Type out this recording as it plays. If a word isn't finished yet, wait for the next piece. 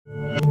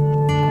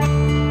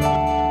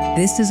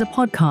This is a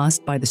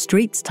podcast by The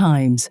Straits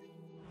Times.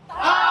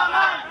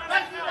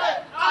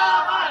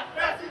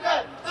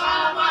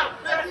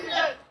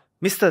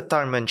 Mr.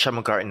 Tharman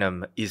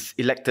Shanmugaratnam is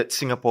elected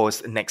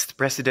Singapore's next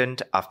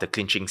president after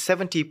clinching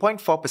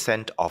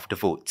 70.4% of the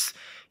votes.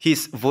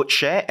 His vote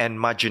share and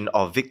margin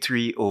of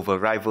victory over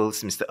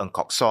rivals Mr. Ng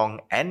Kok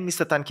Song and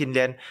Mr. Tan Kin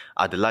Lian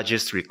are the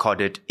largest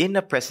recorded in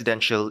a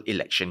presidential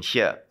election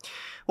here.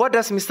 What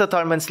does Mr.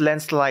 Tharman's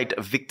landslide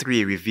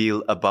victory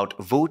reveal about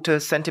voter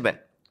sentiment?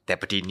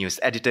 Deputy News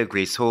Editor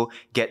Grace Ho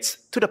gets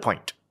to the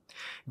point.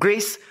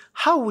 Grace,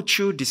 how would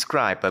you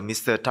describe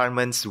Mr.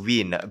 Tharman's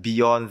win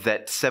beyond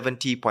that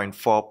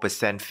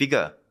 70.4%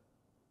 figure?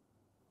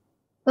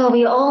 Well,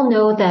 we all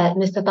know that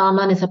Mr.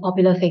 Tharman is a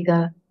popular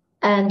figure,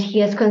 and he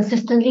has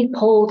consistently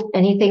polled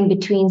anything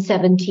between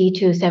 70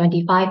 to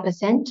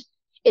 75%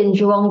 in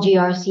Jurong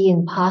GRC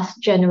in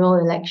past general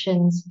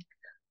elections.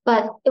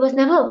 But it was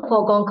never a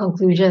foregone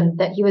conclusion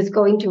that he was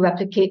going to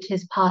replicate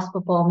his past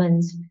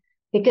performance,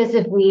 because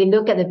if we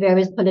look at the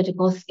various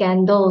political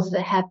scandals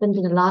that happened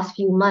in the last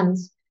few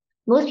months,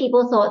 most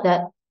people thought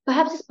that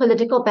perhaps his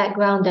political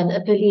background and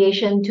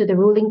affiliation to the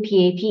ruling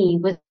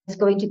PAP was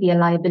going to be a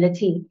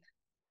liability.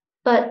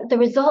 But the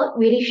result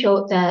really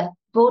showed that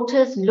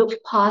voters looked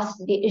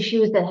past the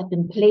issues that have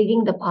been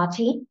plaguing the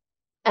party,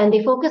 and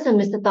they focused on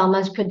Mr.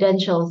 Tharman's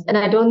credentials. And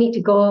I don't need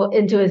to go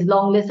into his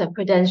long list of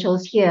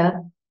credentials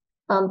here,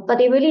 but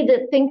they really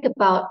did think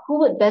about who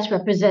would best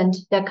represent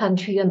their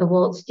country on the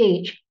world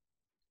stage.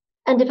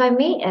 And if I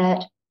may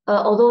add,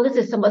 although this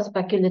is somewhat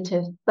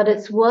speculative, but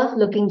it's worth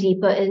looking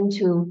deeper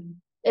into,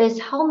 is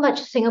how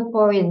much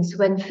Singaporeans,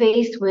 when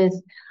faced with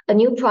a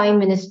new prime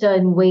minister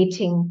in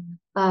waiting,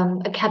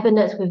 a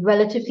cabinet with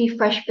relatively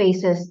fresh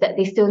faces that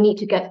they still need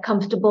to get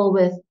comfortable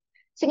with,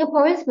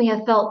 Singaporeans may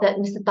have felt that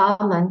Mr.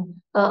 Tharman,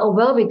 a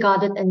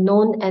well-regarded and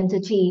known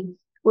entity,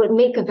 would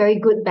make a very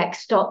good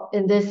backstop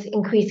in this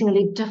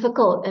increasingly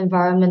difficult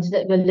environment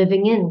that we're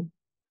living in.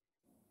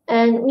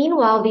 And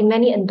meanwhile, the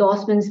many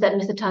endorsements that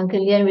Mr. Tan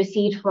Kin Lian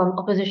received from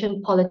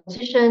opposition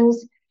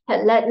politicians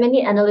had led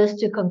many analysts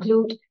to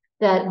conclude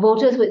that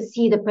voters would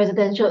see the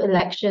presidential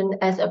election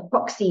as a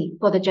proxy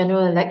for the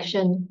general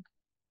election.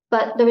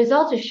 But the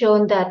results have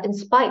shown that in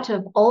spite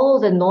of all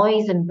the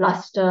noise and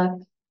bluster,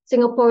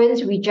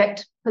 Singaporeans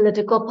reject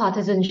political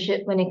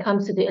partisanship when it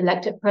comes to the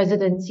elected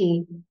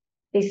presidency.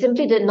 They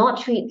simply did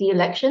not treat the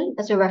election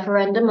as a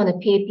referendum on a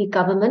PAP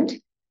government,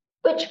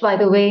 which, by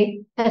the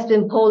way, has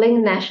been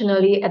polling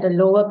nationally at a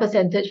lower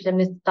percentage than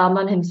Mr.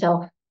 Tharman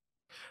himself.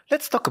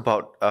 Let's talk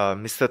about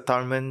Mr.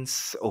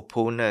 Tharman's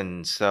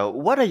opponents.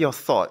 What are your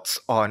thoughts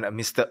on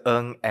Mr.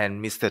 Ng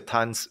and Mr.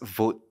 Tan's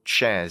vote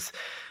shares?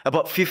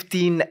 About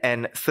 15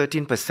 and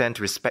 13%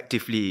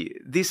 respectively.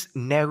 This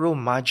narrow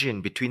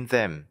margin between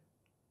them.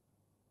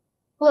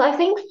 Well, I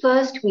think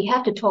first we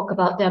have to talk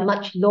about their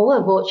much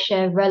lower vote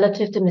share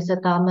relative to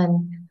Mr.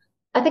 Tharman.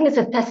 I think it's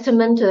a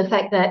testament to the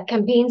fact that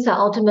campaigns are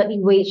ultimately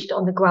waged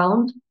on the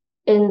ground,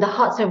 in the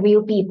hearts of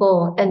real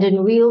people and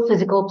in real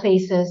physical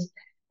places,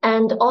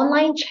 and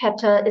online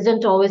chatter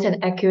isn't always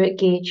an accurate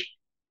gauge.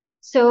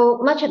 So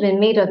much has been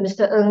made of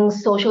Mr.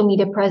 Ng's social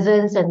media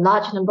presence and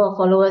large number of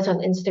followers on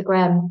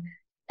Instagram.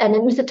 And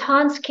in Mr.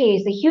 Tan's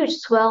case, the huge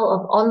swell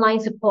of online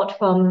support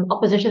from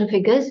opposition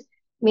figures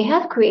may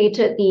have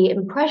created the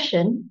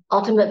impression,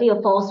 ultimately a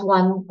false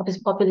one, of his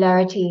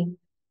popularity.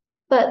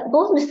 But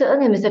both Mr.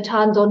 Ng and Mr.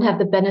 Tan don't have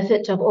the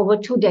benefit of over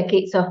 2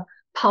 decades of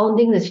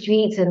pounding the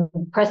streets and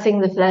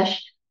pressing the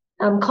flesh.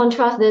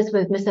 Contrast this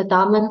with Mr.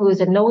 Tharman, who is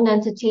a known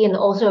entity and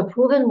also a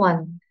proven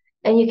one.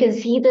 And you can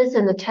see this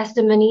in the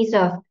testimonies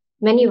of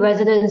many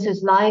residents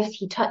whose lives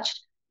he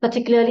touched,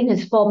 particularly in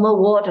his former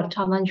ward of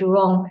Taman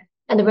Jurong,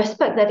 and the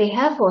respect that they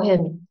have for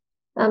him.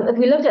 If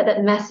we looked at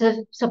that massive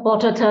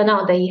supporter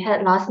turnout that he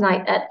had last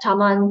night at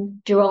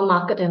Taman Jurong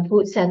Market and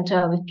Food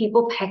Centre, with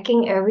people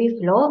packing every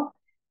floor,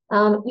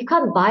 you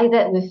can't buy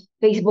that with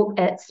Facebook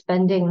ad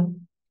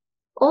spending.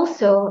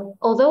 Also,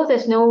 although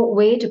there's no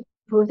way to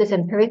prove this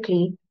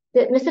empirically,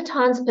 that Mr.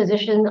 Tan's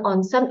position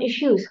on some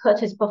issues hurt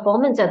his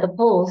performance at the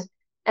polls,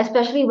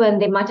 especially when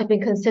they might have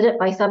been considered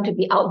by some to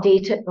be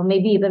outdated or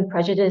maybe even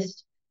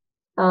prejudiced.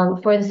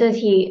 For instance,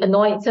 he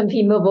annoyed some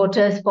female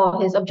voters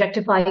for his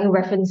objectifying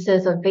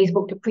references on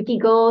Facebook to pretty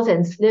girls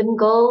and slim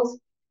girls.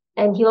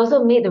 And he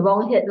also made the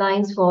wrong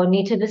headlines for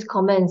nativist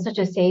comments, such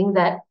as saying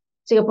that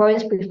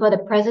Singaporeans prefer the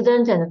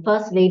president and the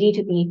first lady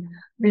to be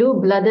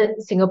blue-blooded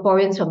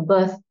Singaporeans from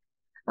birth.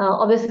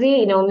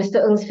 Obviously,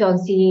 Mr. Ng's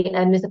fiancée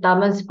and Mr.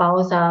 Tharman's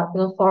spouse are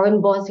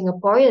foreign-born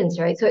Singaporeans,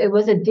 right? So it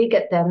was a dig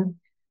at them.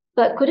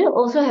 But could it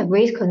also have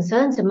raised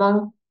concerns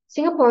among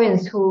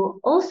Singaporeans who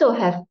also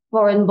have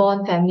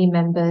foreign-born family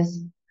members?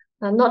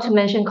 Not to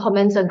mention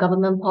comments on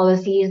government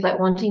policies like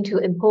wanting to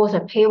impose a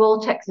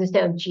payroll tax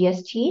instead of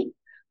GST,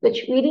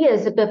 which really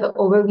is a bit of an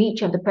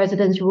overreach of the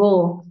president's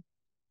role.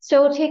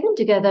 So taken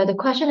together, the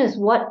question is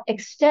what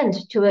extent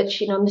to which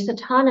Mr.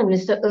 Tan and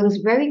Mr. Ng's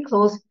very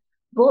close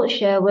vote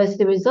share was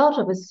the result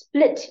of a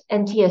split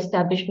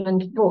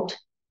anti-establishment vote,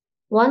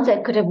 one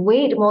that could have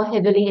weighed more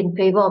heavily in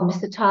favor of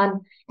Mr. Tan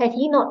had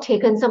he not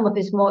taken some of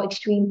his more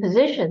extreme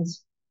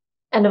positions.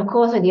 And of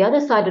course, on the other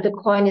side of the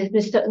coin is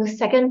Mr. Ng's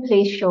second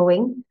place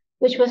showing,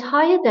 which was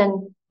higher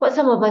than what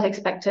some of us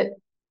expected.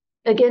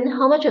 Again,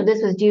 how much of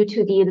this was due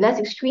to the less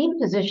extreme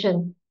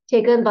position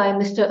taken by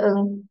Mr.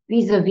 Ng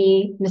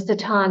vis-a-vis Mr.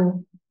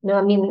 Tan?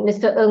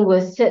 Mr. Ng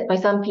was said by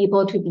some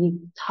people to be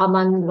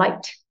Tharman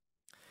light.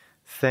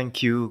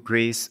 Thank you,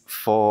 Grace,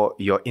 for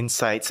your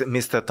insights.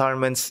 Mr.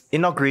 Tharman's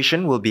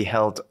inauguration will be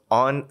held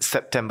on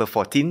September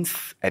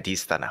 14th at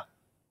Istana.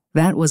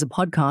 That was a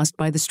podcast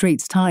by The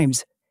Straits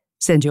Times.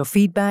 Send your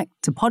feedback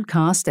to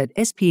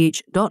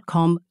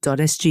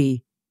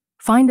podcast@sph.com.sg.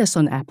 Find us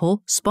on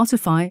Apple,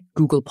 Spotify,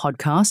 Google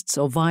Podcasts,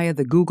 or via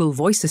the Google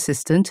Voice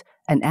Assistant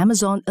and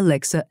Amazon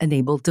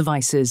Alexa-enabled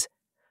devices.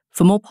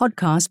 For more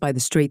podcasts by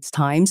The Straits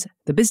Times,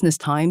 The Business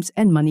Times,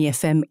 and Money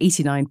FM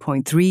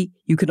 89.3,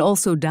 you can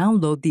also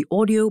download the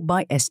Audio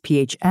by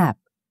SPH app.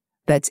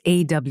 That's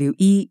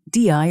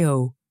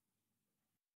AWEDIO.